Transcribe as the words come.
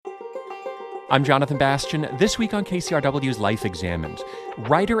I'm Jonathan Bastian. This week on KCRW's Life Examined,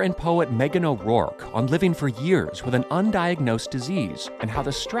 writer and poet Megan O'Rourke on living for years with an undiagnosed disease and how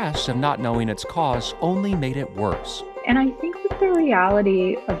the stress of not knowing its cause only made it worse. And I think that the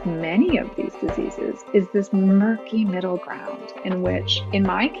reality of many of these diseases is this murky middle ground in which, in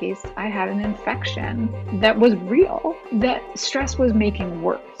my case, I had an infection that was real, that stress was making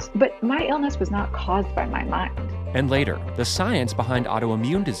worse. But my illness was not caused by my mind. And later, the science behind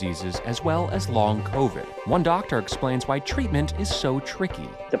autoimmune diseases as well as long COVID. One doctor explains why treatment is so tricky.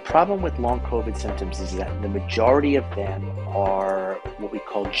 The problem with long COVID symptoms is that the majority of them are what we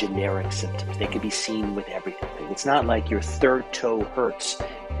call generic symptoms. They can be seen with everything. It's not like your third toe hurts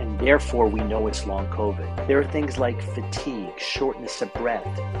and therefore we know it's long COVID. There are things like fatigue, shortness of breath,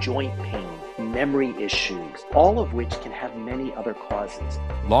 joint pain, memory issues, all of which can have many other causes.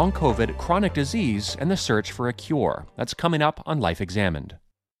 Long COVID, chronic disease, and the search for a cure. That's coming up on Life Examined.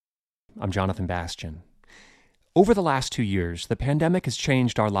 I'm Jonathan Bastian. Over the last 2 years, the pandemic has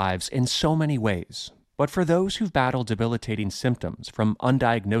changed our lives in so many ways. But for those who've battled debilitating symptoms from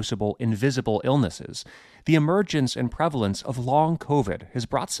undiagnosable, invisible illnesses, the emergence and prevalence of long COVID has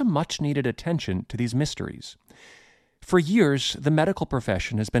brought some much-needed attention to these mysteries. For years, the medical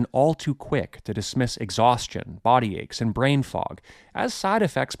profession has been all too quick to dismiss exhaustion, body aches, and brain fog as side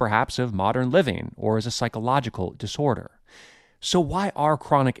effects perhaps of modern living or as a psychological disorder. So why are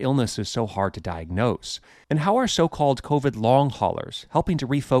chronic illnesses so hard to diagnose? And how are so-called COVID long haulers helping to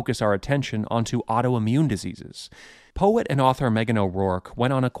refocus our attention onto autoimmune diseases? Poet and author Megan O'Rourke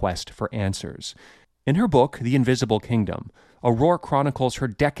went on a quest for answers. In her book, The Invisible Kingdom, O'Rourke chronicles her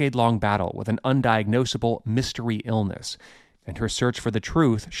decade-long battle with an undiagnosable mystery illness, and her search for the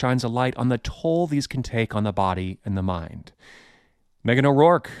truth shines a light on the toll these can take on the body and the mind. Megan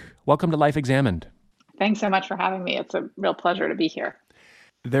O'Rourke, welcome to Life Examined. Thanks so much for having me. It's a real pleasure to be here.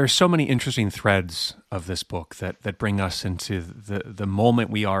 There are so many interesting threads of this book that bring us into the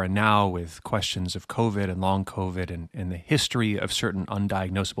moment we are in now with questions of COVID and long COVID and the history of certain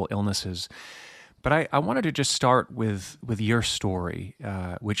undiagnosable illnesses. But I wanted to just start with your story,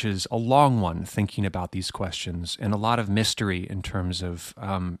 which is a long one, thinking about these questions and a lot of mystery in terms of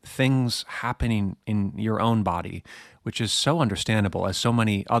things happening in your own body, which is so understandable as so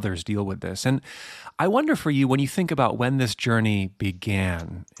many others deal with this. And I wonder for you, when you think about when this journey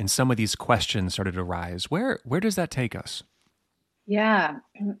began and some of these questions started to rise, where does that take us? Yeah,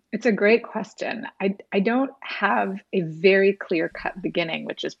 it's a great question. I don't have a very clear-cut beginning,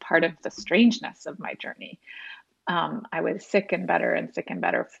 which is part of the strangeness of my journey. I was sick and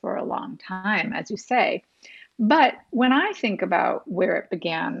better for a long time, as you say. But when I think about where it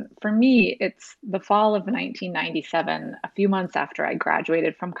began, for me, it's the fall of 1997, a few months after I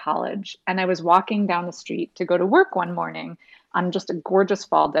graduated from college, and I was walking down the street to go to work one morning on just a gorgeous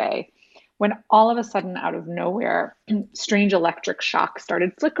fall day, when all of a sudden, out of nowhere, strange electric shock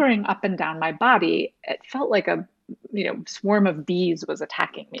started flickering up and down my body. It felt like a swarm of bees was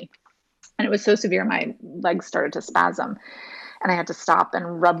attacking me. And it was so severe, my legs started to spasm. And I had to stop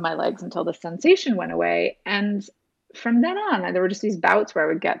and rub my legs until the sensation went away. And from then on, there were just these bouts where I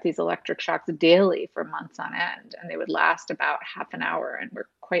would get these electric shocks daily for months on end. And they would last about half an hour and were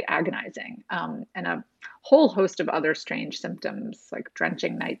quite agonizing. And a whole host of other strange symptoms like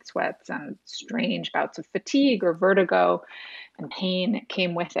drenching night sweats and strange bouts of fatigue or vertigo and pain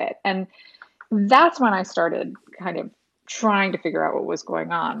came with it. And that's when I started kind of trying to figure out what was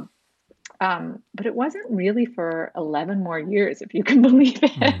going on. But it wasn't really for 11 more years, if you can believe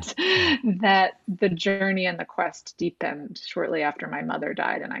it, that the journey and the quest deepened shortly after my mother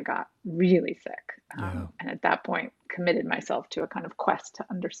died and I got really sick. And at that point, committed myself to a kind of quest to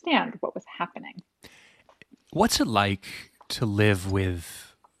understand what was happening. What's it like to live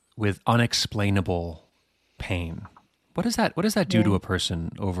with unexplainable pain? What does that do to a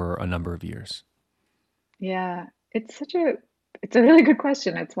person over a number of years? Yeah, it's a really good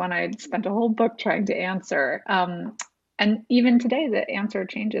question. It's one I spent a whole book trying to answer. And even today, the answer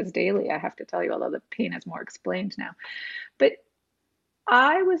changes daily, I have to tell you, although the pain is more explained now. But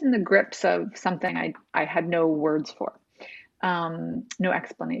I was in the grips of something I had no words for, no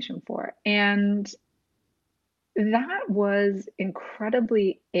explanation for. And that was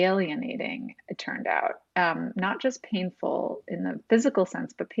incredibly alienating, it turned out. Not just painful in the physical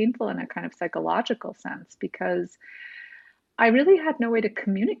sense, but painful in a kind of psychological sense, because I really had no way to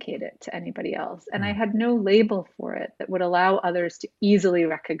communicate it to anybody else. And I had no label for it that would allow others to easily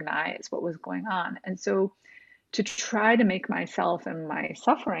recognize what was going on. And so to try to make myself and my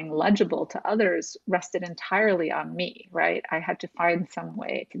suffering legible to others rested entirely on me, right? I had to find some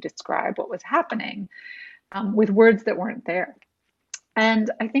way to describe what was happening with words that weren't there.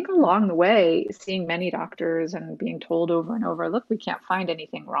 And I think along the way, seeing many doctors and being told over and over, look, we can't find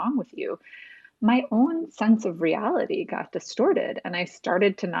anything wrong with you, my own sense of reality got distorted. And I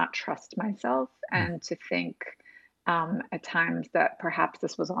started to not trust myself Mm. and to think at times that perhaps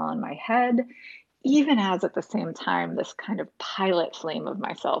this was all in my head, even as at the same time, this kind of pilot flame of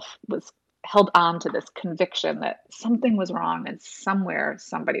myself was held on to this conviction that something was wrong and somewhere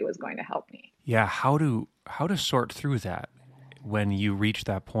somebody was going to help me. Yeah, how to sort through that when you reach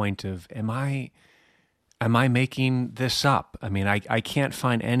that point of am I making this up? I mean, I can't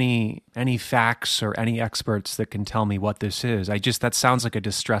find any facts or any experts that can tell me what this is. That sounds like a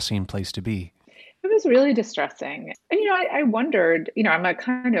distressing place to be. It was really distressing. And, I wondered, I'm a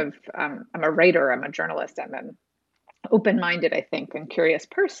kind of, I'm a writer, I'm a journalist, I'm an open-minded, I think, and curious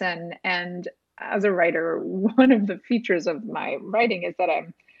person. And as a writer, one of the features of my writing is that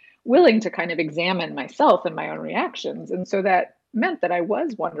I'm willing to kind of examine myself and my own reactions. And so that meant that I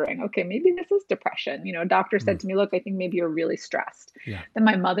was wondering, okay, maybe this is depression. A doctor Mm. said to me, look, I think maybe you're really stressed. Yeah. Then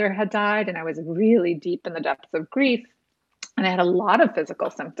my mother had died, and I was really deep in the depths of grief. And I had a lot of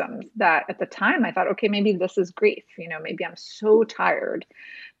physical symptoms that at the time I thought, okay, maybe this is grief. Maybe I'm so tired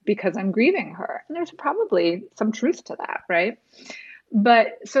because I'm grieving her. And there's probably some truth to that, right?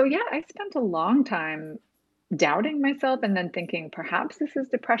 But so, yeah, I spent a long time doubting myself and then thinking perhaps this is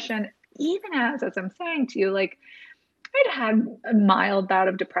depression, even as I'm saying to you, like I'd had a mild bout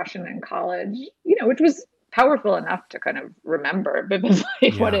of depression in college, which was powerful enough to kind of remember vividly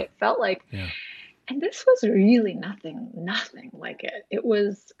what Yeah. it felt like. Yeah. And this was really nothing like it. It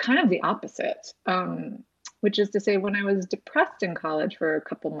was kind of the opposite, which is to say, when I was depressed in college for a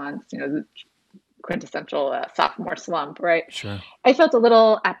couple months, the quintessential sophomore slump, right? Sure. I felt a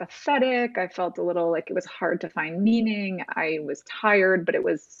little apathetic. I felt a little like it was hard to find meaning. I was tired, but it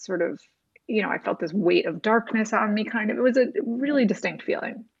was sort of, I felt this weight of darkness on me, kind of. It was a really distinct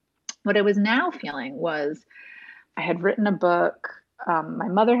feeling. What I was now feeling was I had written a book. My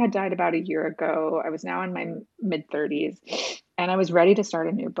mother had died about a year ago. I was now in my mid 30s, and I was ready to start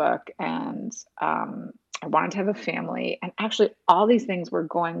a new book. And I wanted to have a family. And actually, all these things were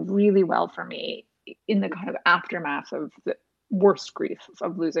going really well for me in the kind of aftermath of the worst grief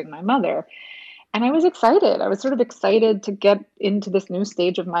of losing my mother. And I was excited. I was sort of excited to get into this new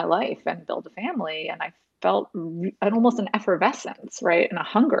stage of my life and build a family. And I felt almost an effervescence, right? And a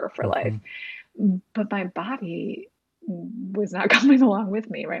hunger for life. Hmm. But my body was not coming along with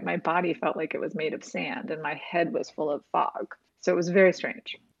me, right? My body felt like it was made of sand and my head was full of fog. So it was very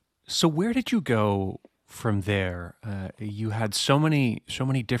strange. So where did you go from there? You had so many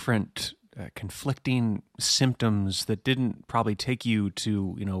different conflicting symptoms that didn't probably take you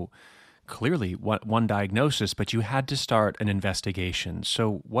to, clearly one diagnosis, but you had to start an investigation.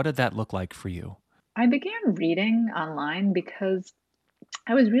 So what did that look like for you? I began reading online because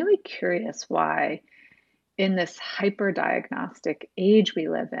I was really curious why, in this hyper diagnostic age we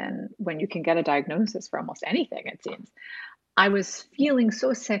live in, when you can get a diagnosis for almost anything, it seems, I was feeling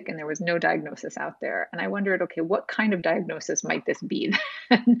so sick and there was no diagnosis out there. And I wondered, okay, what kind of diagnosis might this be?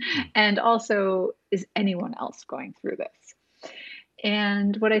 Mm. And also, is anyone else going through this?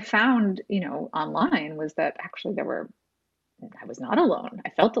 And what I found, online was that actually I was not alone. I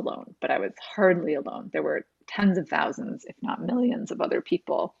felt alone, but I was hardly alone. There were tens of thousands, if not millions, of other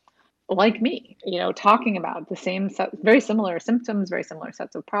people like me, talking about the same set, very similar symptoms, very similar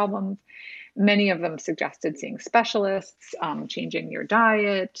sets of problems. Many of them suggested seeing specialists, changing your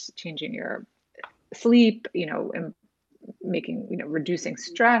diet, changing your sleep, and making, reducing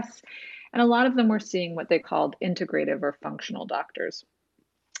stress. And a lot of them were seeing what they called integrative or functional doctors,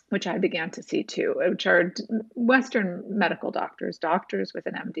 which I began to see too, which are Western medical doctors, doctors with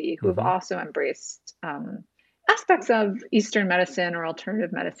an MD who have Mm-hmm. also embraced aspects of Eastern medicine or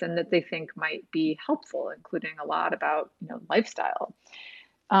alternative medicine that they think might be helpful, including a lot about lifestyle.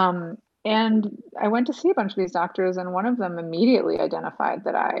 And I went to see a bunch of these doctors, and one of them immediately identified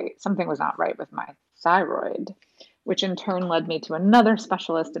that something was not right with my thyroid, which in turn led me to another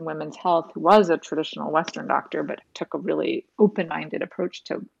specialist in women's health who was a traditional Western doctor, but took a really open-minded approach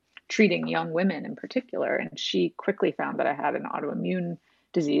to treating young women in particular. And she quickly found that I had an autoimmune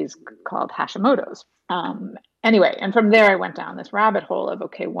disease called Hashimoto's. Anyway, and from there I went down this rabbit hole of,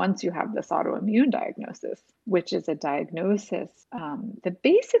 okay, once you have this autoimmune diagnosis, which is a diagnosis that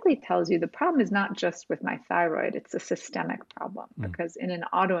basically tells you the problem is not just with my thyroid, it's a systemic problem. Mm. Because in an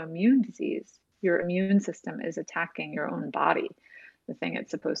autoimmune disease, your immune system is attacking your own body, the thing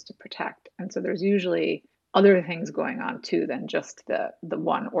it's supposed to protect. And so there's usually other things going on too than just the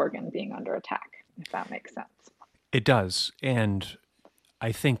one organ being under attack, if that makes sense. It does. And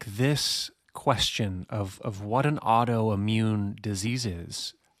I think this question of what an autoimmune disease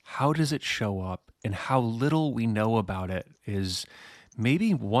is, how does it show up, and how little we know about it is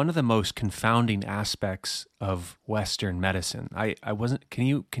maybe one of the most confounding aspects of Western medicine. I wasn't. Can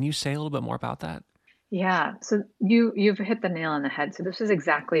you say a little bit more about that? Yeah, so you've hit the nail on the head. So this is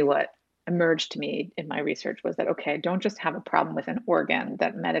exactly what emerged to me in my research was that okay, I don't just have a problem with an organ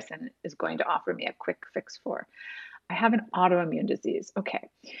that medicine is going to offer me a quick fix for. I have an autoimmune disease. Okay.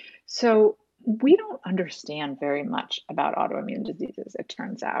 So we don't understand very much about autoimmune diseases, it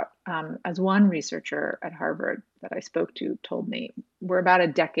turns out. As one researcher at Harvard that I spoke to told me, we're about a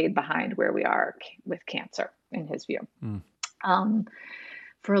decade behind where we are with cancer, in his view. Mm. Um,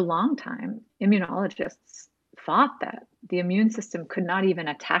 for a long time, immunologists thought that the immune system could not even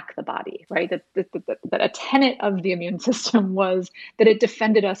attack the body, right? That a tenet of the immune system was that it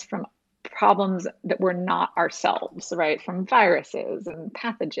defended us from problems that were not ourselves, right? From viruses and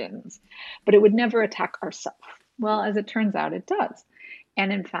pathogens, but it would never attack ourselves. Well, as it turns out, it does.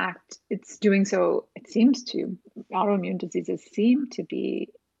 And in fact, it's doing so, it seems to, autoimmune diseases seem to be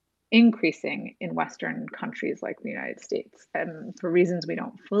increasing in Western countries like the United States, and for reasons we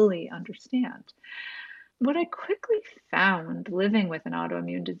don't fully understand. What I quickly found living with an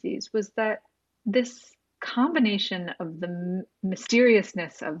autoimmune disease was that this combination of the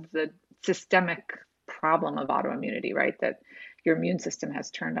mysteriousness of the systemic problem of autoimmunity, right? That your immune system has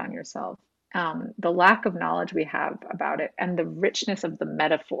turned on yourself, the lack of knowledge we have about it, and the richness of the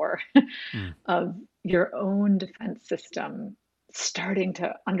metaphor Mm. of your own defense system starting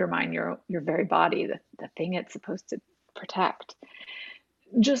to undermine your very body, the thing it's supposed to protect,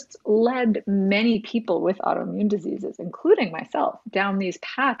 just led many people with autoimmune diseases, including myself, down these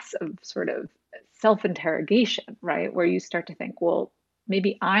paths of sort of self-interrogation, right? Where you start to think, well,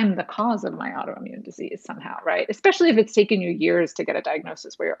 maybe I'm the cause of my autoimmune disease somehow, right? Especially if it's taken you years to get a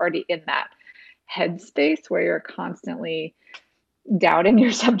diagnosis where you're already in that headspace where you're constantly doubting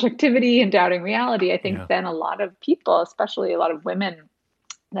your subjectivity and doubting reality. I think Yeah. then a lot of people, especially a lot of women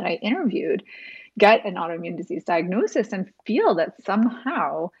that I interviewed, get an autoimmune disease diagnosis and feel that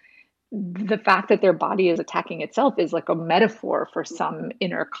somehow the fact that their body is attacking itself is like a metaphor for some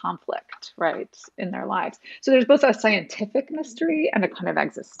inner conflict, right, in their lives. So there's both a scientific mystery and a kind of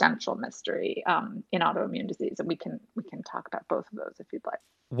existential mystery in autoimmune disease, and we can talk about both of those if you'd like.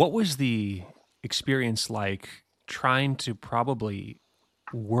 What was the experience like trying to probably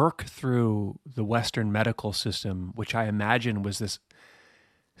work through the Western medical system, which I imagine was this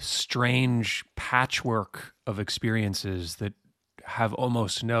strange patchwork of experiences that have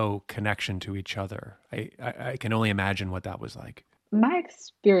almost no connection to each other? I can only imagine what that was like. My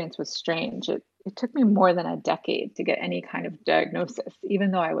experience was strange. It took me more than a decade to get any kind of diagnosis,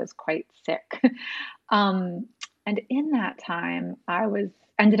 even though I was quite sick. Um, and in that time,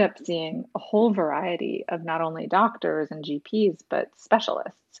 ended up seeing a whole variety of not only doctors and GPs, but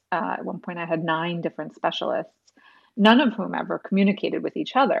specialists. At one point, I had 9 different specialists, none of whom ever communicated with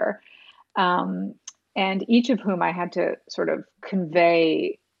each other, um, and each of whom I had to sort of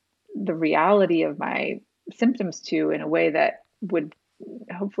convey the reality of my symptoms to in a way that would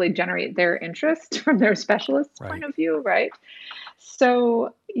hopefully generate their interest from their specialist's point Right. of view, right?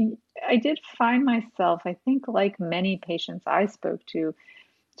 So I did find myself, I think, like many patients I spoke to,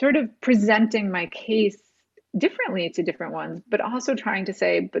 sort of presenting my case differently to different ones, but also trying to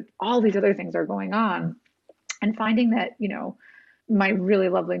say, but all these other things are going on. And finding that, my really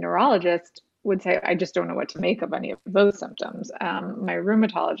lovely neurologist would say, I just don't know what to make of any of those symptoms. My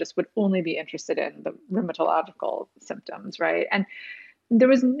rheumatologist would only be interested in the rheumatological symptoms, right? And there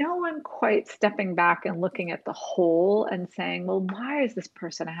was no one quite stepping back and looking at the whole and saying, well, why is this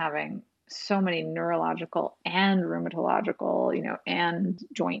person having so many neurological and rheumatological, and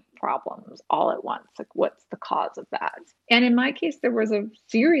joint problems all at once? Like, what's the cause of that? And in my case, there was a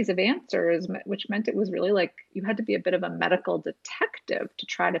series of answers, which meant it was really like you had to be a bit of a medical detective to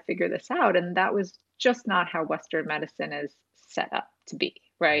try to figure this out. And that was just not how Western medicine is set up to be,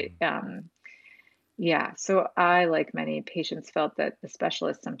 right? Yeah, so I, like many patients, felt that the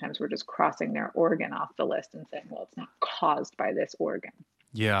specialists sometimes were just crossing their organ off the list and saying, well, it's not caused by this organ,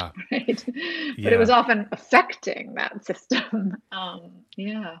 Yeah. right? But it Yeah. was often affecting that system.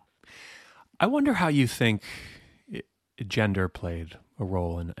 Yeah. I wonder how you think gender played a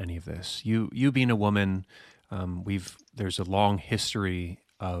role in any of this. You being a woman, there's a long history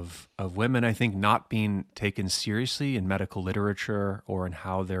of women, I think, not being taken seriously in medical literature or in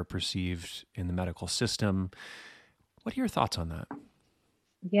how they're perceived in the medical system. What are your thoughts on that?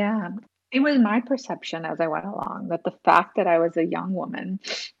 Yeah. It was my perception as I went along that the fact that I was a young woman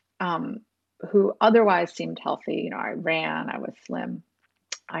um, who otherwise seemed healthy, I ran, I was slim,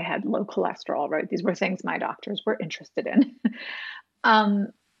 I had low cholesterol, right? These were things my doctors were interested in. um,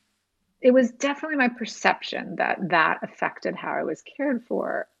 it was definitely my perception that that affected how I was cared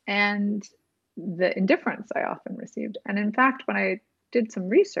for and the indifference I often received. And in fact, when I did some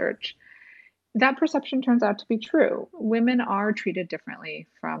research, that perception turns out to be true. Women are treated differently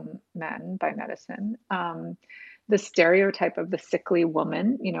from men by medicine. The stereotype of the sickly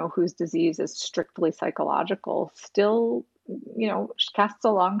woman, whose disease is strictly psychological, still, casts a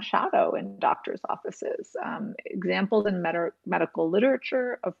long shadow in doctors' offices. Examples in medical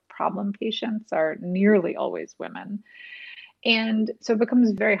literature of problem patients are nearly always women. And so it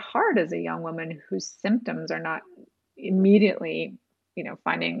becomes very hard as a young woman whose symptoms are not immediately,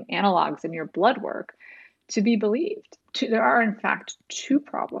 finding analogs in your blood work to be believed. There are, in fact, two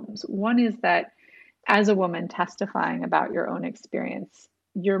problems. One is that as a woman testifying about your own experience,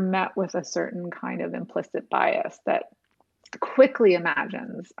 you're met with a certain kind of implicit bias that quickly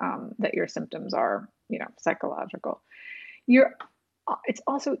imagines that your symptoms are, psychological. It's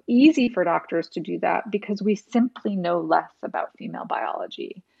also easy for doctors to do that because we simply know less about female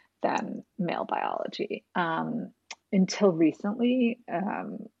biology than male biology. Until recently,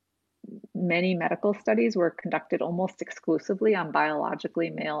 many medical studies were conducted almost exclusively on biologically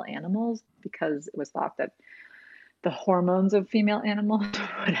male animals because it was thought that the hormones of female animals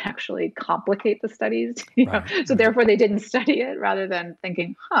would actually complicate the studies. So therefore they didn't study it rather than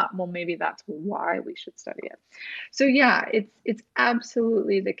thinking, well, maybe that's why we should study it. So yeah, it's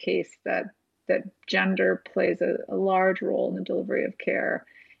absolutely the case that gender plays a large role in the delivery of care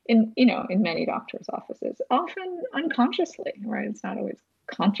in many doctors' offices, often unconsciously, right? It's not always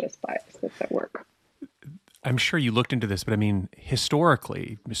conscious bias that's at work. I'm sure you looked into this, but I mean,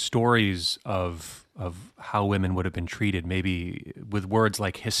 historically, stories of how women would have been treated, maybe with words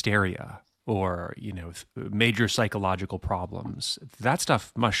like hysteria or, major psychological problems, that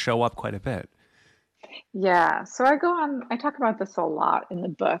stuff must show up quite a bit. Yeah. So I talk about this a lot in the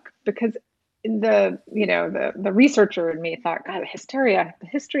book because the researcher in me thought, God, the history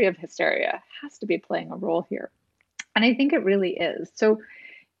of hysteria has to be playing a role here. And I think it really is. So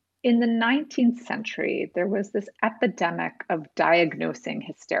in the 19th century, there was this epidemic of diagnosing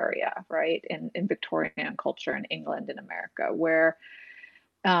hysteria, right, in Victorian culture in England and America, where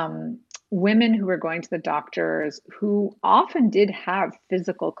women who were going to the doctors who often did have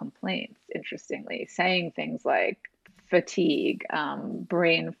physical complaints, interestingly, saying things like fatigue,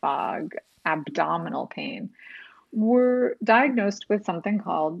 brain fog, abdominal pain, were diagnosed with something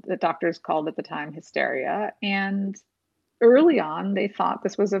that doctors called at the time hysteria. And early on, they thought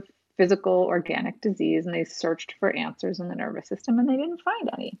this was a physical organic disease and they searched for answers in the nervous system and they didn't find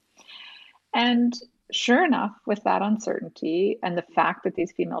any. And sure enough, with that uncertainty and the fact that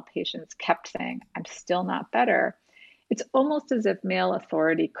these female patients kept saying, I'm still not better, it's almost as if male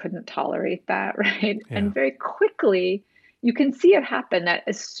authority couldn't tolerate that, right? Yeah. And very quickly, you can see it happen that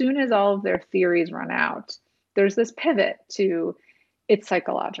as soon as all of their theories run out, there's this pivot to it's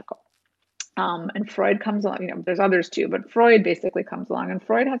psychological. And Freud comes along, there's others too, but Freud basically comes along, and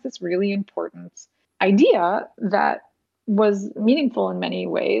Freud has this really important idea that was meaningful in many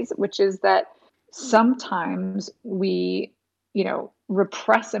ways, which is that sometimes we,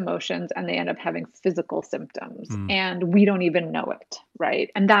 repress emotions and they end up having physical symptoms and we don't even know it,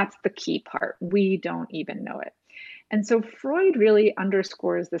 right? And that's the key part. We don't even know it. And so Freud really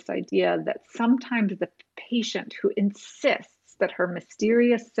underscores this idea that sometimes the patient who insists that her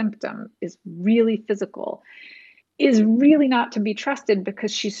mysterious symptom is really physical is really not to be trusted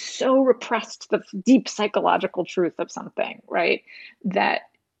because she's so repressed the deep psychological truth of something, right? That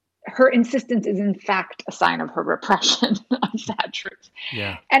her insistence is in fact a sign of her repression of that truth.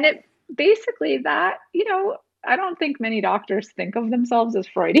 Yeah. And it basically that, I don't think many doctors think of themselves as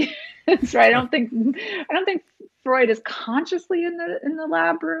Freudians, right? I don't think Freud is consciously in the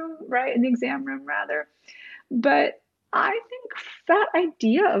lab room, right? In the exam room rather. But I think that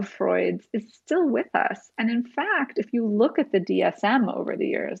idea of Freud's is still with us. And in fact, if you look at the DSM over the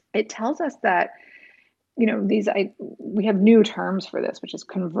years, it tells us that, we have new terms for this, which is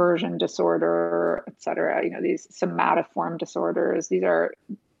conversion disorder, et cetera, these somatoform disorders. These are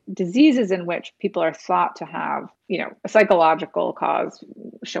diseases in which people are thought to have, a psychological cause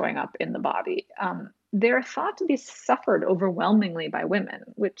showing up in the body. They're thought to be suffered overwhelmingly by women,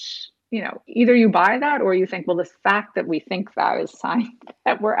 which, either you buy that or you think, well, the fact that we think that is sign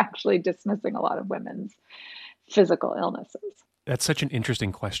that we're actually dismissing a lot of women's physical illnesses. That's such an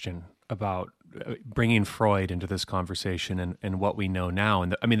interesting question about bringing Freud into this conversation and what we know now.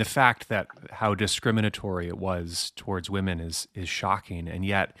 And the fact that how discriminatory it was towards women is shocking. And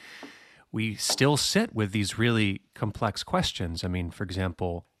yet we still sit with these really complex questions. I mean, for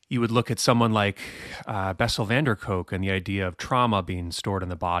example, you would look at someone like Bessel van der Kolk and the idea of trauma being stored in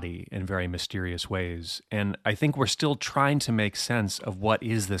the body in very mysterious ways. And I think we're still trying to make sense of what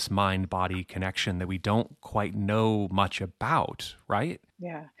is this mind-body connection that we don't quite know much about, right?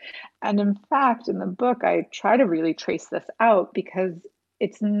 Yeah. And in fact, in the book, I try to really trace this out because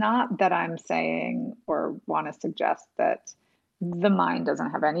it's not that I'm saying or want to suggest that the mind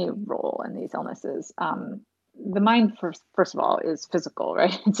doesn't have any role in these illnesses. The mind, first of all, is physical,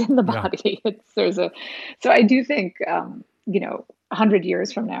 right? It's in the Yeah. body. So I do think, 100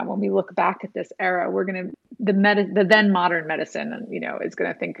 years from now, when we look back at this era, we're going to, the then modern medicine, is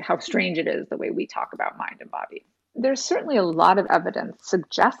going to think how strange it is the way we talk about mind and body. There's certainly a lot of evidence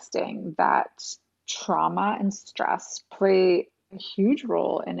suggesting that trauma and stress play a huge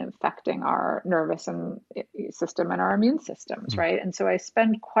role in affecting our nervous system and our immune systems, right? And so I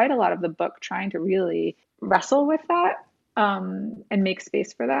spend quite a lot of the book trying to really wrestle with that and make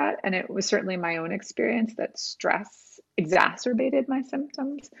space for that. And it was certainly my own experience that stress exacerbated my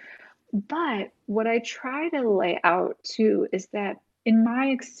symptoms. But what I try to lay out too is that in my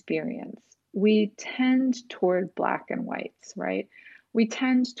experience, we tend toward black and whites, right? We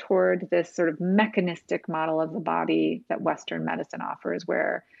tend toward this sort of mechanistic model of the body that Western medicine offers,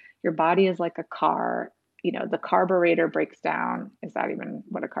 where your body is like a car. The carburetor breaks down. Is that even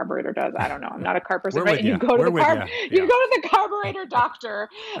what a carburetor does? I don't know. I'm not a car person, We're right? with And you you. go to We're the with car, you. you go to the carburetor doctor,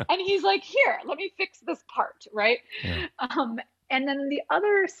 and he's like, "Here, let me fix this part," right? Yeah. And then the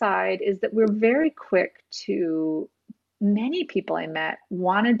other side is that we're very quick to, many people I met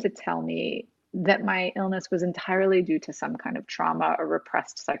wanted to tell me that my illness was entirely due to some kind of trauma or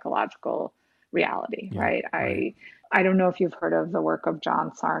repressed psychological reality, Yeah, right? right. I don't know if you've heard of the work of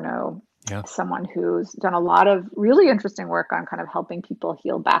John Sarno, Yeah. someone who's done a lot of really interesting work on kind of helping people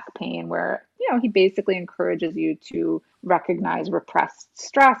heal back pain, where, he basically encourages you to recognize repressed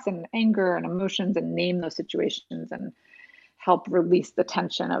stress and anger and emotions and name those situations and help release the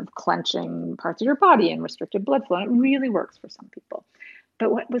tension of clenching parts of your body and restricted blood flow. And it really works for some people.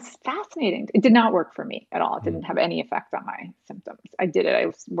 But what was fascinating, it did not work for me at all. It didn't have any effect on my symptoms. I did it.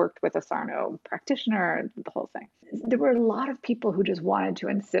 I worked with a Sarno practitioner, the whole thing. There were a lot of people who just wanted to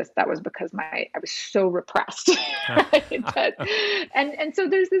insist that was because I was so repressed. Right? And so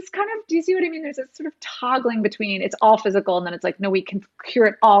there's this kind of, do you see what I mean? There's this sort of toggling between it's all physical and then it's like, no, we can cure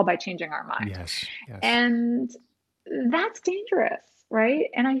it all by changing our mind. Yes. And that's dangerous, right?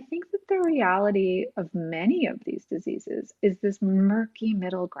 And I think that the reality of many of these diseases is this murky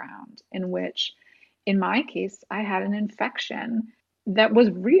middle ground in which, in my case, I had an infection that was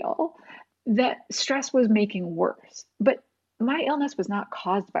real, that stress was making worse. But my illness was not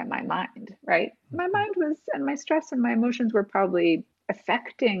caused by my mind, right? My mind was, and my stress and my emotions were probably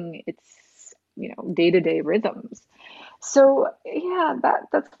affecting its, day-to-day rhythms. So yeah,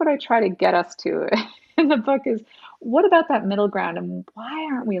 that's what I try to get us to in the book is what about that middle ground and why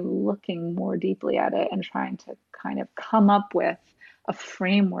aren't we looking more deeply at it and trying to kind of come up with a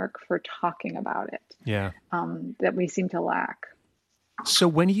framework for talking about it Yeah. that we seem to lack. So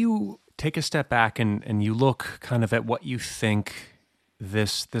when you take a step back and you look kind of at what you think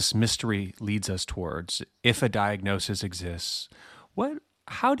this mystery leads us towards, if a diagnosis exists,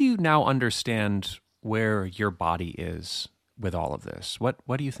 how do you now understand where your body is with all of this? What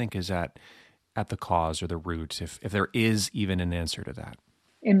do you think is at the cause or the root, if there is even an answer to that?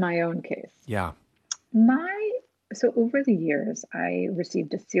 In my own case. Yeah. So over the years, I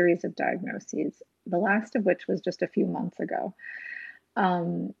received a series of diagnoses, the last of which was just a few months ago.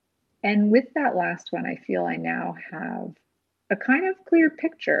 And with that last one, I feel I now have a kind of clear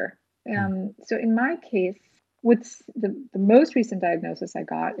picture. So in my case, what's the most recent diagnosis I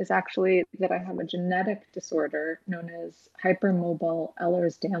got is actually that I have a genetic disorder known as hypermobile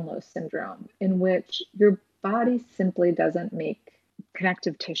Ehlers-Danlos syndrome, in which your body simply doesn't make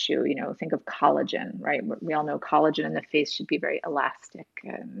connective tissue. Think of collagen, right? We all know collagen in the face should be very elastic,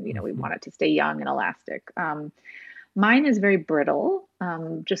 and we want it to stay young and elastic. Mine is very brittle,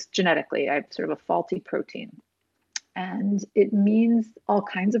 just genetically. I have sort of a faulty protein, and it means all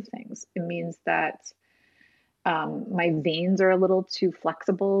kinds of things. It means that my veins are a little too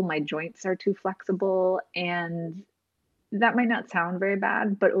flexible, my joints are too flexible, and that might not sound very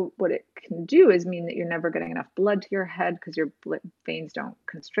bad, but what it can do is mean that you're never getting enough blood to your head because your veins don't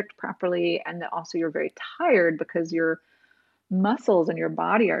constrict properly, and that also you're very tired because your muscles in your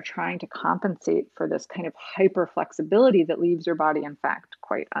body are trying to compensate for this kind of hyper flexibility that leaves your body, in fact,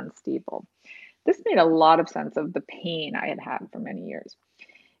 quite unstable. This made a lot of sense of the pain I had had for many years.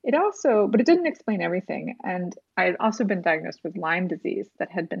 But it didn't explain everything. And I had also been diagnosed with Lyme disease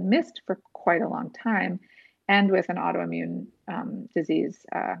that had been missed for quite a long time, and with an autoimmune disease,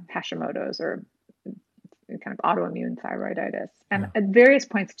 Hashimoto's, or kind of autoimmune thyroiditis. And Yeah. at various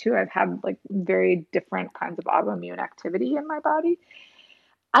points too, I've had like very different kinds of autoimmune activity in my body.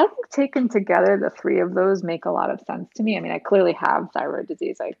 I think taken together, the three of those make a lot of sense to me. I mean, I clearly have thyroid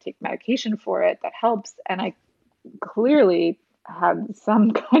disease. I take medication for it that helps. And I clearly had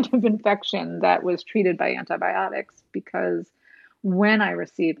some kind of infection that was treated by antibiotics, because when I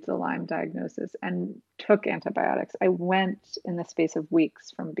received the Lyme diagnosis and took antibiotics, I went in the space of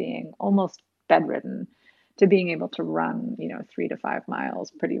weeks from being almost bedridden to being able to run, 3 to 5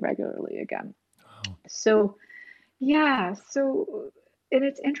 miles pretty regularly again. Wow. So, yeah. So, and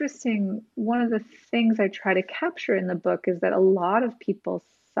it's interesting. One of the things I try to capture in the book is that a lot of people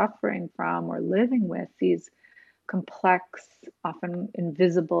suffering from or living with these complex, often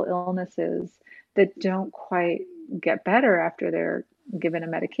invisible illnesses that don't quite get better after they're given a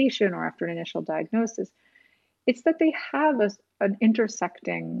medication or after an initial diagnosis, it's that they have an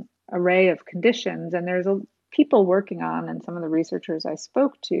intersecting array of conditions. And people working on, and some of the researchers I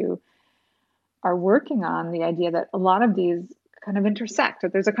spoke to are working on the idea that a lot of these kind of intersect,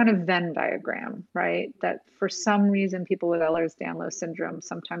 that there's a kind of Venn diagram, right? That for some reason, people with Ehlers-Danlos syndrome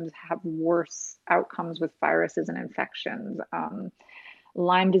sometimes have worse outcomes with viruses and infections.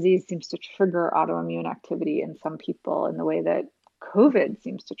 Lyme disease seems to trigger autoimmune activity in some people in the way that COVID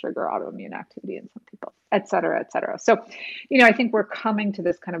seems to trigger autoimmune activity in some people, et cetera, et cetera. So, I think we're coming to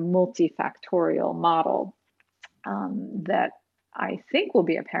this kind of multifactorial model that I think will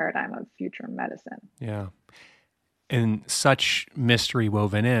be a paradigm of future medicine. Yeah. And such mystery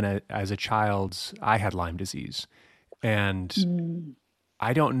woven in. As a child, I had Lyme disease, and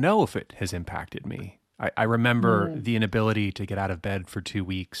I don't know if it has impacted me. I remember the inability to get out of bed for 2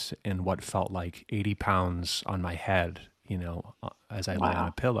 weeks and what felt like 80 pounds on my head, as I lay on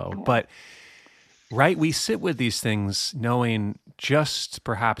a pillow. Yeah. But, right, we sit with these things knowing, just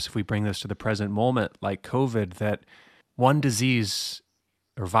perhaps if we bring this to the present moment, like COVID, that one disease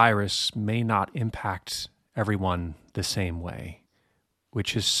or virus may not impact everyone the same way,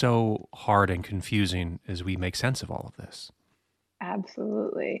 which is so hard and confusing as we make sense of all of this.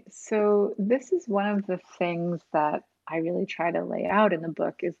 Absolutely. So this is one of the things that I really try to lay out in the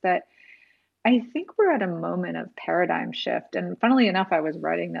book, is that I think we're at a moment of paradigm shift. And funnily enough, I was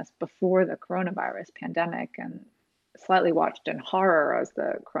writing this before the coronavirus pandemic, and slightly watched in horror as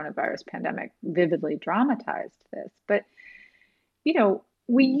the coronavirus pandemic vividly dramatized this. But,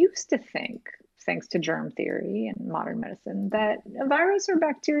 we used to think, thanks to germ theory and modern medicine, that a virus or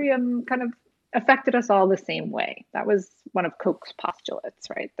bacterium kind of affected us all the same way. That was one of Koch's postulates,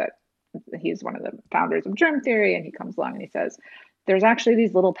 right? That he's one of the founders of germ theory, and he comes along and he says, there's actually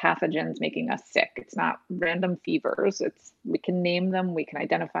these little pathogens making us sick. It's not random fevers. We can name them, we can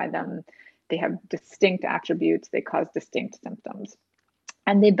identify them. They have distinct attributes, they cause distinct symptoms,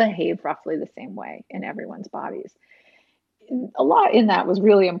 and they behave roughly the same way in everyone's bodies. A lot in that was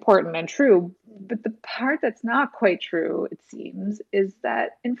really important and true, but the part that's not quite true, it seems, is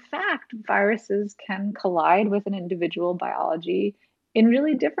that in fact, viruses can collide with an individual biology in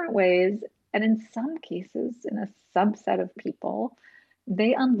really different ways. And in some cases, in a subset of people,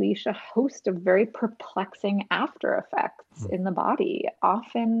 they unleash a host of very perplexing after effects in the body,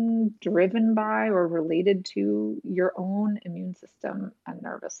 often driven by or related to your own immune system and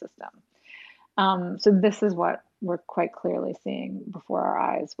nervous system. So this is what we're quite clearly seeing before our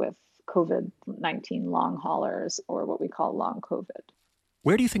eyes with COVID-19 long haulers, or what we call long COVID.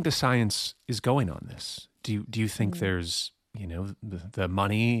 Where do you think the science is going on this? Do you think there's, the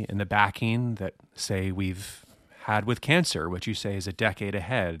money and the backing that, say, we've had with cancer, which you say is a decade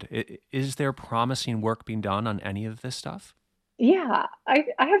ahead? Is there promising work being done on any of this stuff? Yeah, I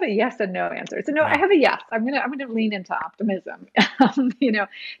have a yes and no answer. So no, I have a yes. I'm gonna lean into optimism.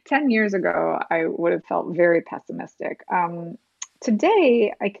 10 years ago, I would have felt very pessimistic.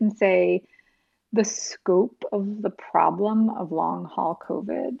 Today, I can say the scope of the problem of long haul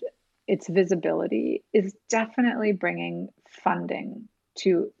COVID, its visibility, is definitely bringing funding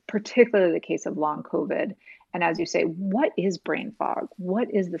to particularly the case of long COVID. And as you say, what is brain fog?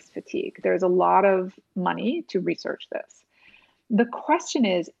 What is this fatigue? There's a lot of money to research this. The question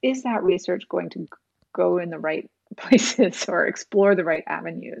is that research going to go in the right places or explore the right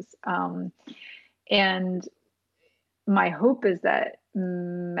avenues? And my hope is that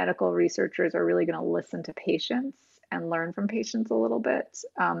medical researchers are really going to listen to patients and learn from patients a little bit,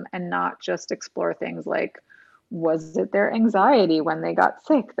 and not just explore things like, was it their anxiety when they got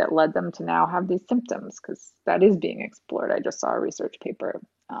sick that led them to now have these symptoms? Because that is being explored. I just saw a research paper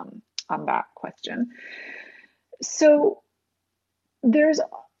on that question. So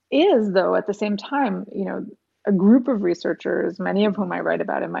though, at the same time, a group of researchers, many of whom I write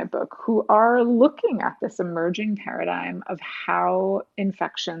about in my book, who are looking at this emerging paradigm of how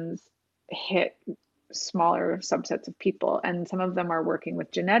infections hit smaller subsets of people. And some of them are working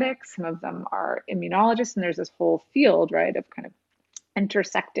with genetics, some of them are immunologists, and there's this whole field, right, of kind of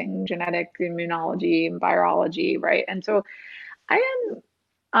intersecting genetic immunology and virology, right? And so I am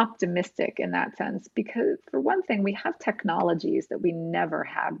optimistic in that sense because, for one thing, we have technologies that we never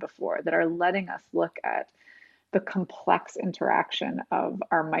had before that are letting us look at the complex interaction of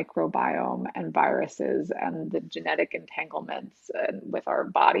our microbiome and viruses and the genetic entanglements with our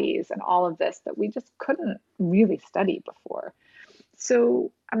bodies and all of this that we just couldn't really study before. So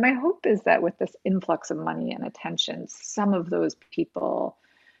my hope is that with this influx of money and attention, some of those people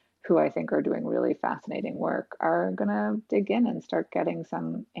who I think are doing really fascinating work are going to dig in and start getting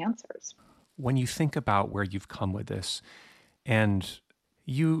some answers. When you think about where you've come with this, and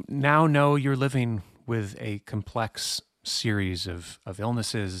you now know you're living with a complex series of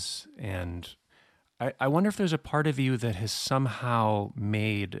illnesses, and I wonder if there's a part of you that has somehow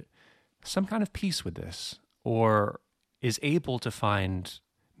made some kind of peace with this, or is able to find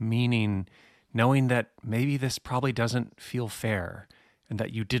meaning knowing that maybe this probably doesn't feel fair, and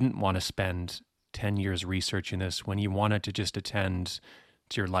that you didn't want to spend 10 years researching this when you wanted to just attend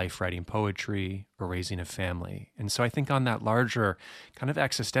to your life writing poetry or raising a family. And so I think on that larger kind of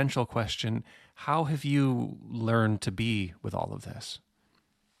existential question, how have you learned to be with all of this?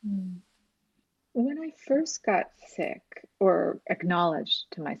 When I first got sick, or acknowledged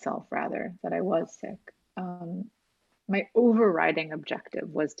to myself rather that I was sick, my overriding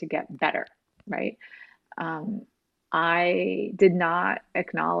objective was to get better, right? I did not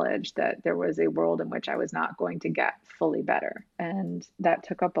acknowledge that there was a world in which I was not going to get fully better. And that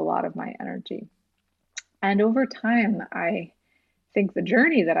took up a lot of my energy. And over time, I think the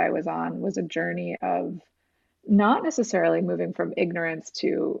journey that I was on was a journey of not necessarily moving from ignorance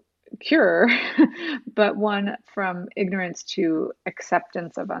to cure, but one from ignorance to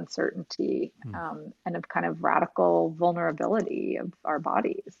acceptance of uncertainty, and of kind of radical vulnerability of our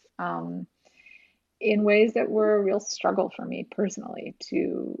bodies. In ways that were a real struggle for me personally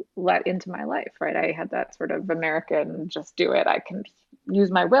to let into my life, right? I had that sort of American, just do it. I can use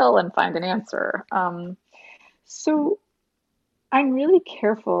my will and find an answer. So I'm really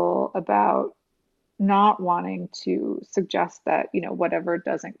careful about not wanting to suggest that, whatever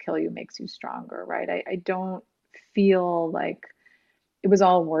doesn't kill you makes you stronger, right? I don't feel like it was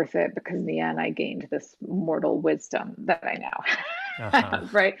all worth it because in the end I gained this mortal wisdom that I now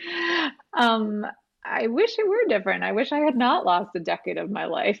have, right? I wish it were different. I wish I had not lost a decade of my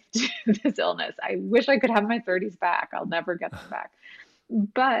life to this illness. I wish I could have my 30s back. I'll never get them back.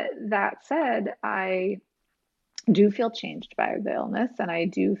 But that said, I do feel changed by the illness, and I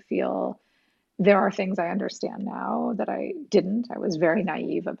do feel there are things I understand now that I didn't. I was very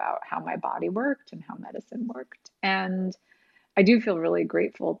naive about how my body worked and how medicine worked. And I do feel really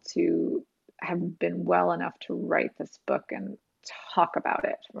grateful to have been well enough to write this book and talk about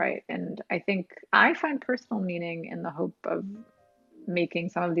it, right? And I think I find personal meaning in the hope of making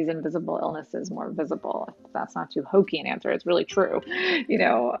some of these invisible illnesses more visible. If that's not too hokey an answer, it's really true,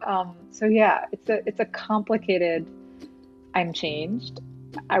 So yeah, it's a complicated. I'm changed.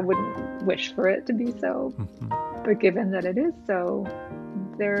 I wouldn't wish for it to be so, but given that it is so,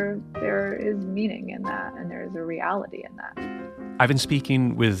 there is meaning in that, and there is a reality in that. I've been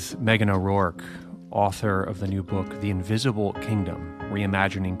speaking with Megan O'Rourke, author of the new book, The Invisible Kingdom,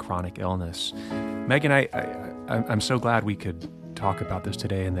 Reimagining Chronic Illness. Megan, I'm so glad we could talk about this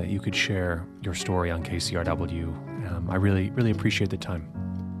today and that you could share your story on KCRW. I really, really appreciate the time.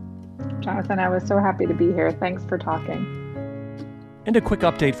 Jonathan, I was so happy to be here. Thanks for talking. And a quick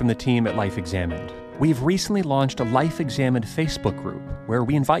update from the team at Life Examined. We've recently launched a Life Examined Facebook group where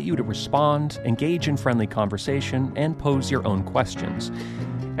we invite you to respond, engage in friendly conversation, and pose your own questions.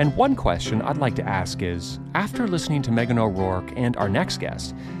 And one question I'd like to ask is, after listening to Megan O'Rourke and our next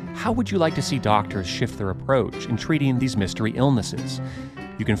guest, how would you like to see doctors shift their approach in treating these mystery illnesses?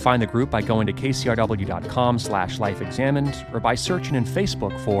 You can find the group by going to kcrw.com/lifeexamined or by searching in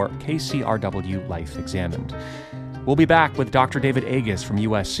Facebook for KCRW Life Examined. We'll be back with Dr. David Agus from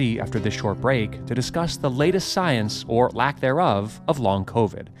USC after this short break to discuss the latest science, or lack thereof, of long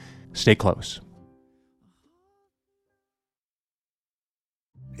COVID. Stay close.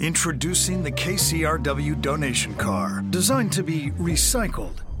 Introducing the KCRW donation car, designed to be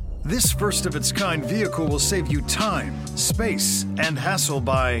recycled, This first-of-its-kind vehicle will save you time, space, and hassle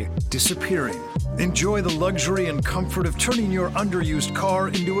by disappearing. Enjoy the luxury and comfort of turning your underused car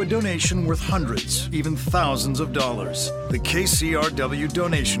into a donation worth hundreds, even thousands of dollars. The KCRW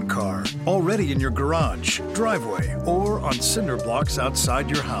donation car, already in your garage, driveway, or on cinder blocks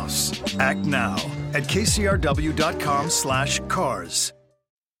outside your house. Act now at kcrw.com/cars.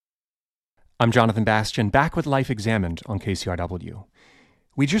 I'm Jonathan Bastian, back with Life Examined on KCRW.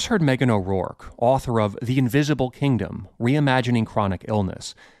 We just heard Megan O'Rourke, author of The Invisible Kingdom, Reimagining Chronic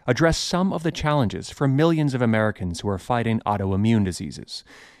Illness, address some of the challenges for millions of Americans who are fighting autoimmune diseases.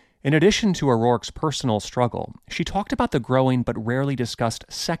 In addition to O'Rourke's personal struggle, she talked about the growing but rarely discussed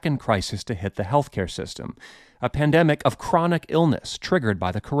second crisis to hit the healthcare system, a pandemic of chronic illness triggered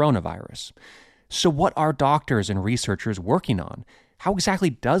by the coronavirus. So what are doctors and researchers working on? How exactly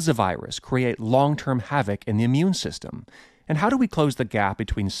does the virus create long-term havoc in the immune system? And how do we close the gap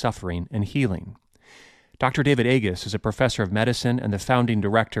between suffering and healing? Dr. David Agus is a professor of medicine and the founding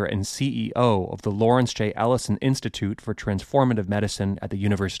director and CEO of the Lawrence J. Ellison Institute for Transformative Medicine at the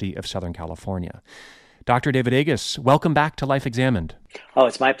University of Southern California. Dr. David Agus, welcome back to Life Examined. Oh,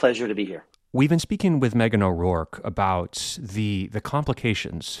 it's my pleasure to be here. We've been speaking with Megan O'Rourke about the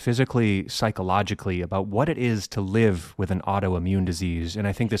complications, physically, psychologically, about what it is to live with an autoimmune disease. And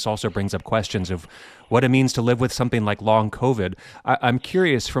I think this also brings up questions of what it means to live with something like long COVID. I'm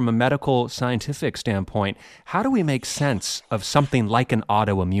curious, from a medical scientific standpoint, how do we make sense of something like an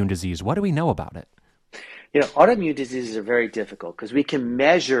autoimmune disease? What do we know about it? Autoimmune diseases are very difficult because we can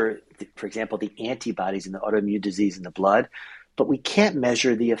measure, for example, the antibodies in the autoimmune disease in the blood, but we can't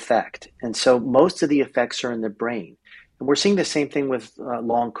measure the effect. And so most of the effects are in the brain. And we're seeing the same thing with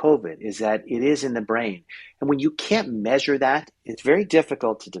long COVID, is that it is in the brain. And when you can't measure that, it's very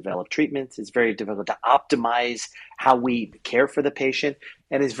difficult to develop treatments. It's very difficult to optimize how we care for the patient.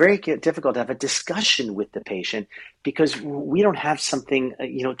 And it's very difficult to have a discussion with the patient because we don't have something,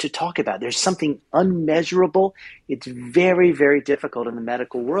 to talk about. There's something unmeasurable. It's very, very difficult in the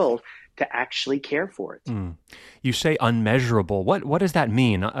medical world to actually care for it. You say unmeasurable. What does that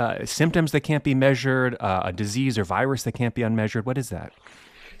mean? Symptoms that can't be measured, a disease or virus that can't be unmeasured? What is that?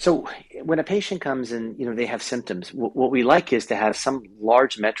 So when a patient comes and they have symptoms, what we like is to have some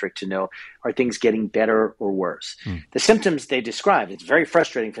large metric to know, are things getting better or worse? The symptoms they describe, it's very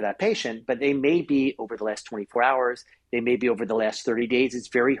frustrating for that patient, but they may be over the last 24 hours, they may be over the last 30 days. It's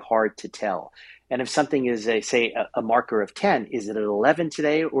very hard to tell. And if something is, a marker of 10, is it an 11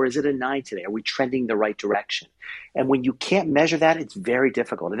 today or is it a 9 today? Are we trending the right direction? And when you can't measure that, it's very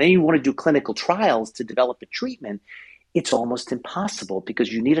difficult. And then you want to do clinical trials to develop a treatment. It's almost impossible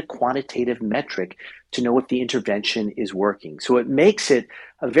because you need a quantitative metric to know if the intervention is working. So it makes it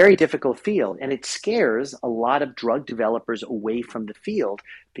a very difficult field, and it scares a lot of drug developers away from the field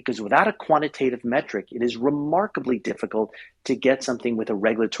because without a quantitative metric, it is remarkably difficult to get something with a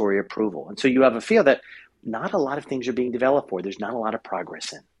regulatory approval. And so you have a field that not a lot of things are being developed for. There's not a lot of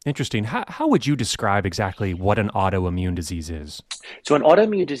progress in. Interesting. How would you describe exactly what an autoimmune disease is? So an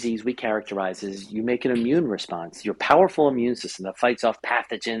autoimmune disease we characterize as you make an immune response, your powerful immune system that fights off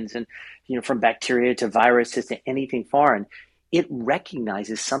pathogens and, from bacteria to viruses to anything foreign. It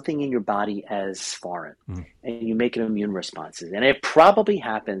recognizes something in your body as foreign and you make an immune response. And it probably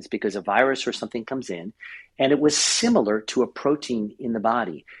happens because a virus or something comes in and it was similar to a protein in the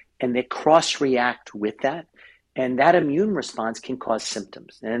body and they cross-react with that. And that immune response can cause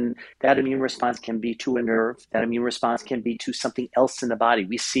symptoms. And that immune response can be to a nerve. That immune response can be to something else in the body.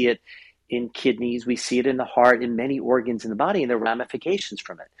 We see it in kidneys. We see it in the heart, in many organs in the body, and there are ramifications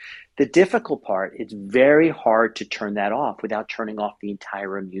from it. The difficult part, it's very hard to turn that off without turning off the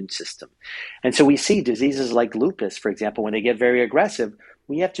entire immune system. And so we see diseases like lupus, for example, when they get very aggressive,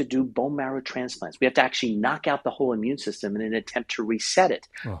 we have to do bone marrow transplants. We have to actually knock out the whole immune system in an attempt to reset it.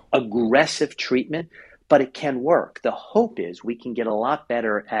 Aggressive treatment, but it can work. The hope is we can get a lot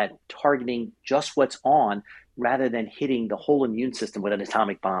better at targeting just what's on rather than hitting the whole immune system with an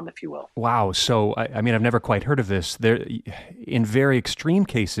atomic bomb, if you will. Wow. So, I've never quite heard of this. In very extreme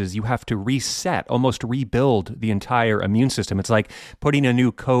cases, you have to reset, almost rebuild the entire immune system. It's like putting a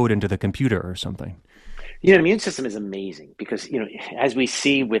new code into the computer or something. The immune system is amazing because, as we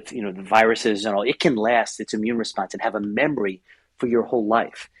see with, the viruses and all, it can last its immune response and have a memory for your whole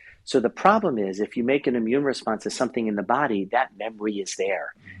life. So the problem is if you make an immune response to something in the body, that memory is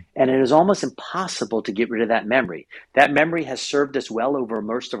there. And it is almost impossible to get rid of that memory. That memory has served us well over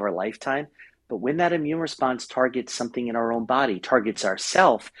most of our lifetime. But when that immune response targets something in our own body, targets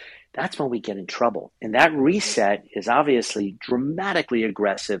ourself, that's when we get in trouble. And that reset is obviously dramatically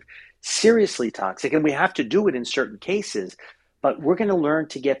aggressive, seriously toxic, and we have to do it in certain cases. But we're going to learn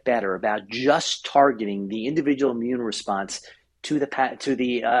to get better about just targeting the individual immune response to the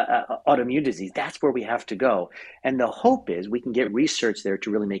autoimmune disease. That's where we have to go. And the hope is we can get research there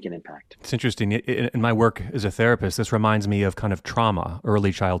to really make an impact. It's interesting. In my work as a therapist, this reminds me of kind of trauma,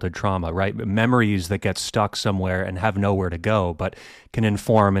 early childhood trauma, right? Memories that get stuck somewhere and have nowhere to go, but can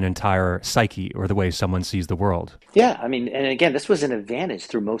inform an entire psyche or the way someone sees the world. Yeah, I mean, and again, this was an advantage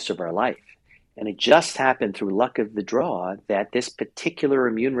through most of our life. And it just happened through luck of the draw that this particular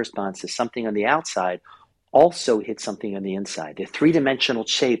immune response to something on the outside also hit something on the inside. The three-dimensional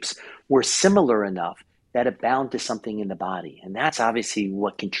shapes were similar enough that it bound to something in the body. And that's obviously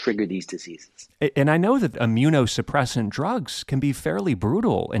what can trigger these diseases. And I know that immunosuppressant drugs can be fairly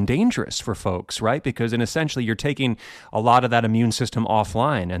brutal and dangerous for folks, right? Because essentially you're taking a lot of that immune system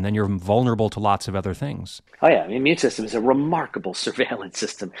offline, and then you're vulnerable to lots of other things. Oh yeah, the immune system is a remarkable surveillance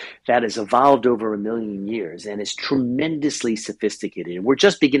system that has evolved over 1 million years and is tremendously sophisticated. And we're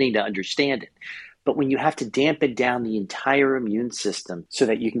just beginning to understand it. But when you have to dampen down the entire immune system so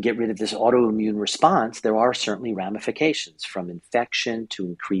that you can get rid of this autoimmune response, there are certainly ramifications, from infection to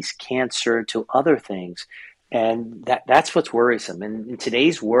increased cancer to other things. And that's what's worrisome. And in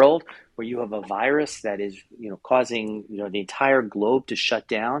today's world, where you have a virus that is, causing, the entire globe to shut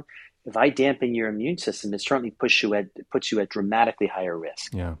down, if I dampen your immune system, it certainly puts you at dramatically higher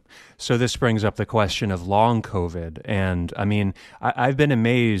risk. Yeah. So this brings up the question of long COVID. And I mean, I've been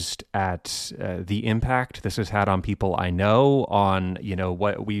amazed at the impact this has had on people I know, on,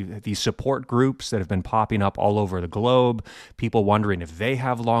 these support groups that have been popping up all over the globe, people wondering if they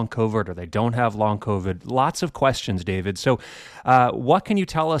have long COVID or they don't have long COVID. Lots of questions, David. So what can you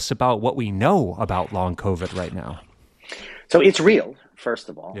tell us about what we know about long COVID right now? So it's real. First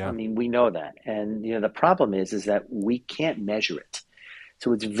of all, yeah. I mean, we know that. And, the problem is that we can't measure it.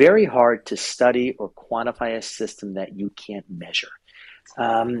 So it's very hard to study or quantify a system that you can't measure.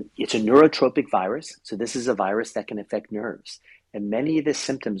 It's a neurotropic virus. So this is a virus that can affect nerves. And many of the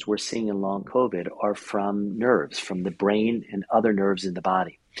symptoms we're seeing in long COVID are from nerves, from the brain and other nerves in the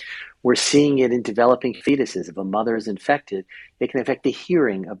body. We're seeing it in developing fetuses. If a mother is infected, it can affect the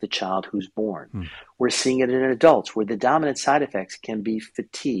hearing of the child who's born. We're seeing it in adults, where the dominant side effects can be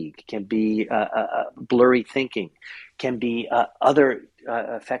fatigue, can be blurry thinking, can be other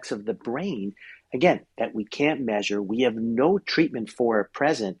effects of the brain, again, that we can't measure. We have no treatment for at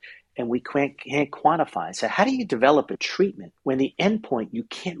present, and we can't quantify. So how do you develop a treatment when the endpoint you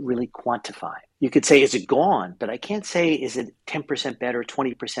can't really quantify? You could say, is it gone? But I can't say, is it 10% better,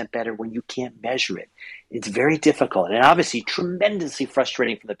 20% better, when you can't measure it. It's very difficult and obviously tremendously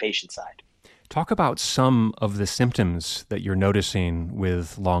frustrating from the patient side. Talk about some of the symptoms that you're noticing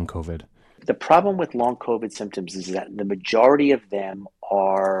with long COVID. The problem with long COVID symptoms is that the majority of them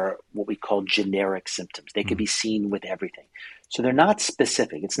are what we call generic symptoms. They can be seen with everything. So they're not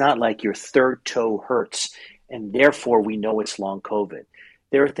specific. It's not like your third toe hurts and therefore we know it's long COVID.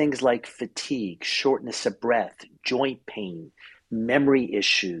 There are things like fatigue, shortness of breath, joint pain, memory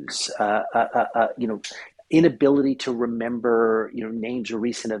issues, inability to remember, names or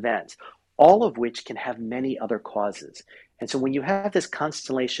recent events, all of which can have many other causes. And so when you have this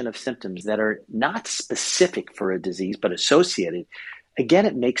constellation of symptoms that are not specific for a disease, but associated, again,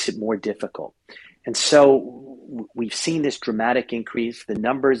 it makes it more difficult. And so we've seen this dramatic increase. The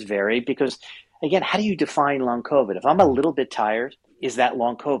numbers vary because, again, how do you define long COVID? If I'm a little bit tired, is that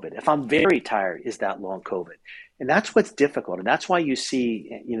long COVID? If I'm very tired, is that long COVID? And that's what's difficult. And that's why you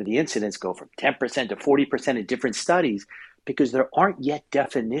see, the incidence go from 10% to 40% in different studies, because there aren't yet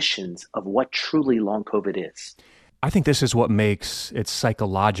definitions of what truly long COVID is. I think this is what makes it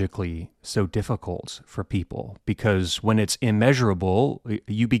psychologically so difficult for people, because when it's immeasurable,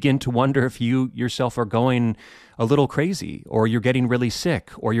 you begin to wonder if you yourself are going a little crazy, or you're getting really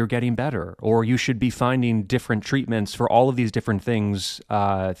sick, or you're getting better, or you should be finding different treatments for all of these different things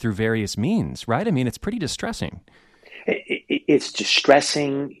through various means, right? I mean, it's pretty distressing. It's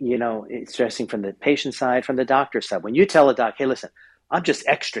distressing, it's distressing from the patient side, from the doctor side. When you tell a doc, hey, listen, I'm just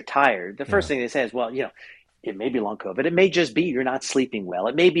extra tired, the first thing they say is, well, it may be long COVID. It may just be you're not sleeping well.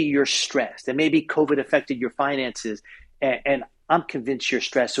 It may be you're stressed. It may be COVID affected your finances. And I'm convinced you're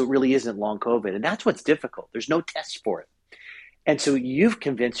stressed, so it really isn't long COVID. And that's what's difficult. There's no test for it. And so you've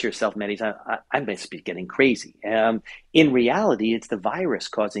convinced yourself many times, I must be getting crazy. In reality, it's the virus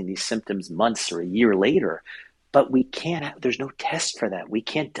causing these symptoms months or a year later. But there's no test for that. We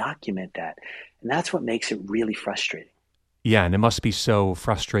can't document that. And that's what makes it really frustrating. Yeah, and it must be so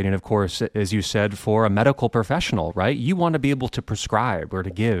frustrating, of course, as you said, for a medical professional, right? You want to be able to prescribe or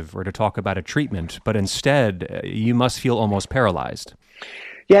to give or to talk about a treatment, but instead you must feel almost paralyzed.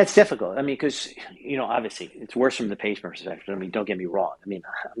 Yeah, it's difficult. I mean, because, obviously it's worse from the patient perspective. I mean, don't get me wrong. I mean,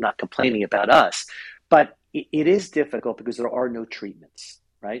 I'm not complaining about us, but it is difficult because there are no treatments,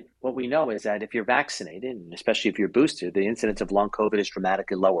 right? What we know is that if you're vaccinated, and especially if you're boosted, the incidence of long COVID is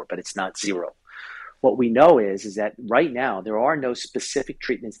dramatically lower, but it's not zero. What we know is that right now there are no specific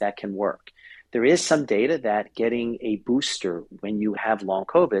treatments that can work. There is some data that getting a booster when you have long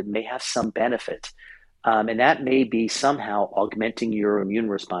COVID may have some benefit. And that may be somehow augmenting your immune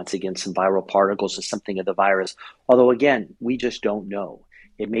response against some viral particles or something of the virus. Although, again, we just don't know.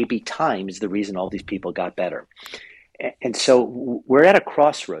 It may be time is the reason all these people got better. And so we're at a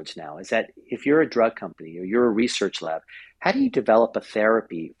crossroads now, is that if you're a drug company or you're a research lab, how do you develop a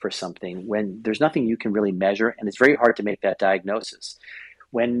therapy for something when there's nothing you can really measure and it's very hard to make that diagnosis?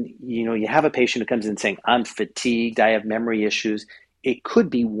 When you have a patient who comes in saying, I'm fatigued, I have memory issues, it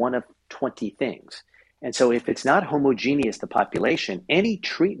could be one of 20 things. And so if it's not homogeneous, the population, any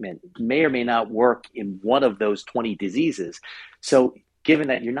treatment may or may not work in one of those 20 diseases. So given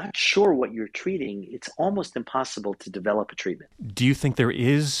that you're not sure what you're treating, it's almost impossible to develop a treatment. Do you think there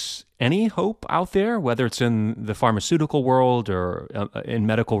is any hope out there, whether it's in the pharmaceutical world or in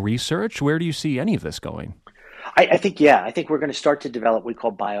medical research? Where do you see any of this going? I think we're going to start to develop what we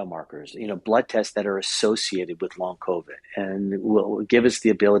call biomarkers, blood tests that are associated with long COVID and will give us the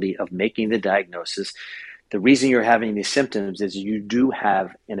ability of making the diagnosis. The reason you're having these symptoms is you do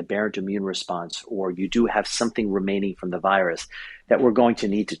have an aberrant immune response or you do have something remaining from the virus that we're going to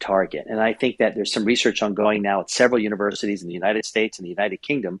need to target. And I think that there's some research ongoing now at several universities in the United States and the United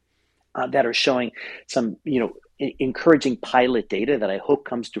Kingdom that are showing some, encouraging pilot data that I hope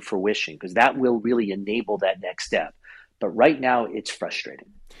comes to fruition because that will really enable that next step. But right now, it's frustrating.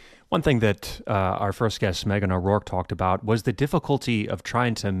 One thing that our first guest, Megan O'Rourke, talked about was the difficulty of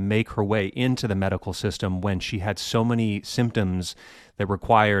trying to make her way into the medical system when she had so many symptoms that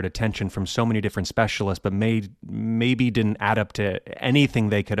required attention from so many different specialists, but maybe didn't add up to anything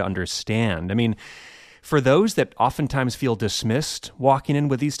they could understand. I mean, for those that oftentimes feel dismissed walking in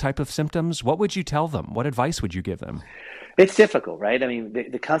with these type of symptoms, what would you tell them? What advice would you give them? It's difficult, right? I mean,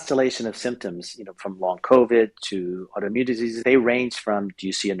 the constellation of symptoms, from long COVID to autoimmune diseases, they range from, do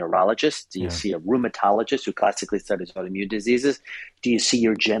you see a neurologist? Do you see a rheumatologist who classically studies autoimmune diseases? Do you see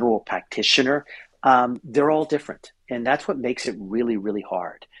your general practitioner? They're all different. And that's what makes it really, really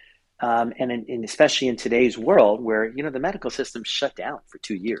hard. And especially in today's world where, the medical system shut down for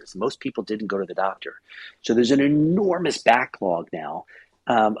 2 years. Most people didn't go to the doctor. So there's an enormous backlog now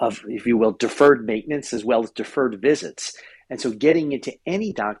of, if you will, deferred maintenance as well as deferred visits. And so getting into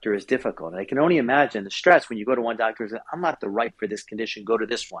any doctor is difficult. And I can only imagine the stress when you go to one doctor and say, I'm not the right for this condition, go to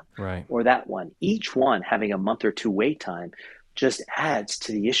this one or that one. Each one having a month or two wait time just adds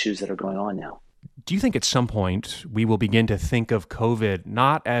to the issues that are going on now. Do you think at some point we will begin to think of COVID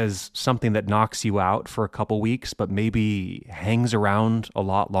not as something that knocks you out for a couple weeks, but maybe hangs around a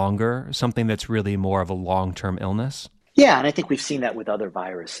lot longer, something that's really more of a long-term illness? Yeah, and I think we've seen that with other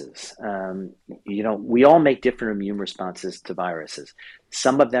viruses. We all make different immune responses to viruses.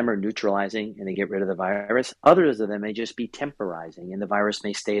 Some of them are neutralizing and they get rid of the virus. Others of them may just be temporizing and the virus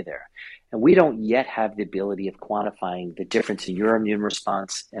may stay there. And we don't yet have the ability of quantifying the difference in your immune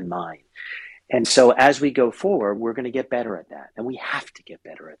response and mine. And so as we go forward, we're going to get better at that. And we have to get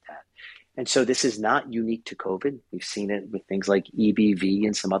better at that. And so this is not unique to COVID. We've seen it with things like EBV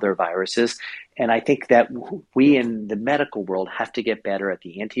and some other viruses. And I think that we in the medical world have to get better at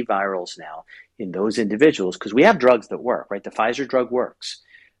the antivirals now in those individuals because we have drugs that work, right? The Pfizer drug works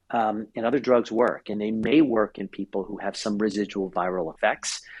and other drugs work. And they may work in people who have some residual viral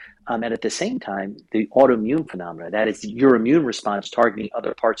effects. And at the same time, the autoimmune phenomena, that is your immune response targeting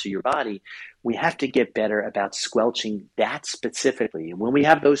other parts of your body, we have to get better about squelching that specifically. And when we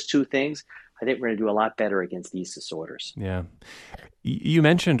have those two things, I think we're going to do a lot better against these disorders. Yeah. You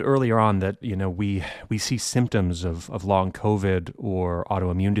mentioned earlier on that, we see symptoms of long COVID or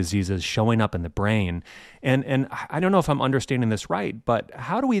autoimmune diseases showing up in the brain. And I don't know if I'm understanding this right, but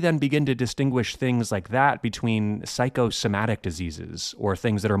how do we then begin to distinguish things like that between psychosomatic diseases or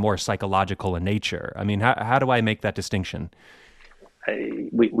things that are more psychological in nature? I mean, how do I make that distinction?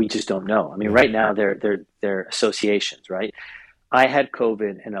 We just don't know. I mean, right now they're associations, right? I had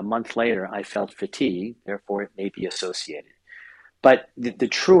COVID and a month later I felt fatigue, therefore it may be associated. But the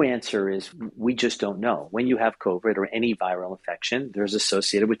true answer is we just don't know. When you have COVID or any viral infection, there's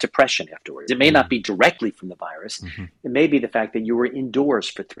associated with depression afterwards. It may not be directly from the virus. Mm-hmm. It may be the fact that you were indoors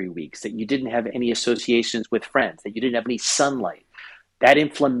for 3 weeks, that you didn't have any associations with friends, that you didn't have any sunlight. That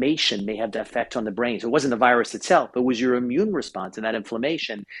inflammation may have the effect on the brain. So it wasn't the virus itself, but it was your immune response and that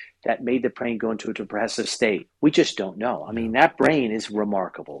inflammation that made the brain go into a depressive state. We just don't know. I mean, that brain is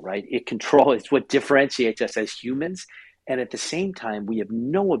remarkable, right? It's what differentiates us as humans. And at the same time, we have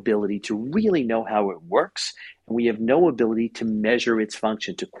no ability to really know how it works. And we have no ability to measure its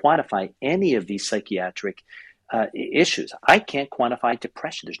function, to quantify any of these psychiatric issues. I can't quantify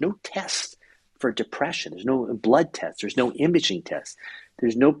depression. There's no test for depression. There's no blood test. There's no imaging test.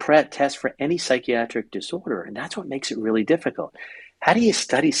 There's no test for any psychiatric disorder. And that's what makes it really difficult. How do you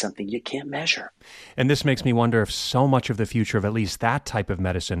study something you can't measure? And this makes me wonder if so much of the future of at least that type of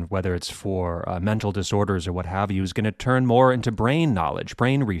medicine, whether it's for mental disorders or what have you, is going to turn more into brain knowledge,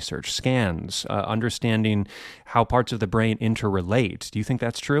 brain research, scans, understanding how parts of the brain interrelate. Do you think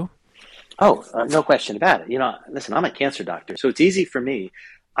that's true? Oh, no question about it. Listen, I'm a cancer doctor, so it's easy for me.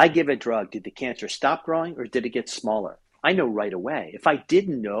 I give a drug. Did the cancer stop growing or did it get smaller? I know right away. If I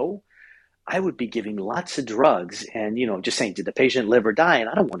didn't know, I would be giving lots of drugs and, just saying, did the patient live or die? And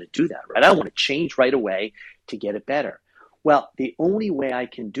I don't want to do that, right? I want to change right away to get it better. Well, the only way I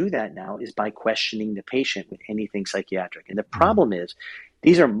can do that now is by questioning the patient with anything psychiatric. And the problem is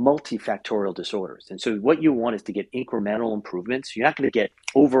these are multifactorial disorders. And so what you want is to get incremental improvements. You're not going to get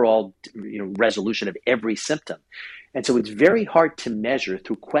overall resolution of every symptom. And so it's very hard to measure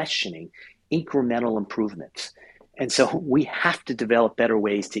through questioning incremental improvements. And so we have to develop better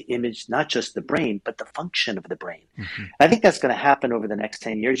ways to image not just the brain, but the function of the brain. Mm-hmm. I think that's going to happen over the next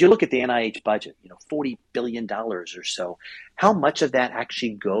 10 years. You look at the NIH budget, $40 billion or so. How much of that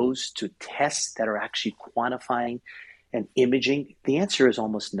actually goes to tests that are actually quantifying and imaging? The answer is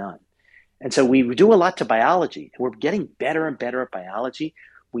almost none. And so we do a lot to biology, and we're getting better and better at biology.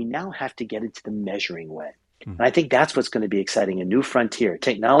 We now have to get into the measuring way. And I think that's what's going to be exciting, a new frontier.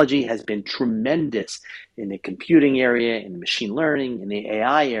 Technology has been tremendous in the computing area, in the machine learning, in the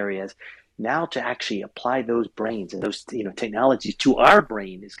AI areas. Now to actually apply those brains and those technologies to our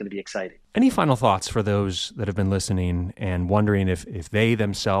brain is going to be exciting. Any final thoughts for those that have been listening and wondering if they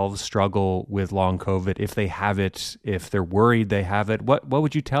themselves struggle with long COVID, if they have it, if they're worried they have it? What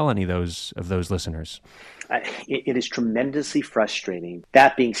would you tell any of those listeners? It is tremendously frustrating.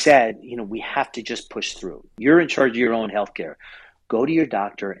 That being said, we have to just push through. You're in charge of your own healthcare. Go to your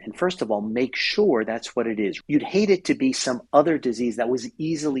doctor and first of all, make sure that's what it is. You'd hate it to be some other disease that was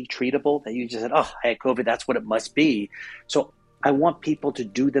easily treatable, that you just said, I had COVID, that's what it must be. So I want people to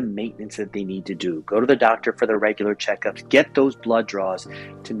do the maintenance that they need to do. Go to the doctor for their regular checkups, get those blood draws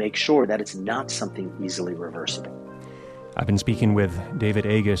to make sure that it's not something easily reversible. I've been speaking with David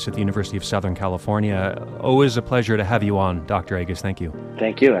Agus at the University of Southern California. Always a pleasure to have you on, Dr. Agus. Thank you.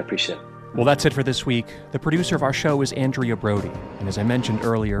 Thank you. I appreciate it. Well, that's it for this week. The producer of our show is Andrea Brody. And as I mentioned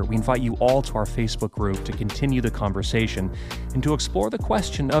earlier, we invite you all to our Facebook group to continue the conversation and to explore the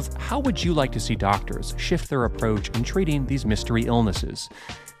question of how would you like to see doctors shift their approach in treating these mystery illnesses.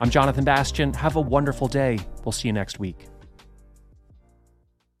 I'm Jonathan Bastian. Have a wonderful day. We'll see you next week.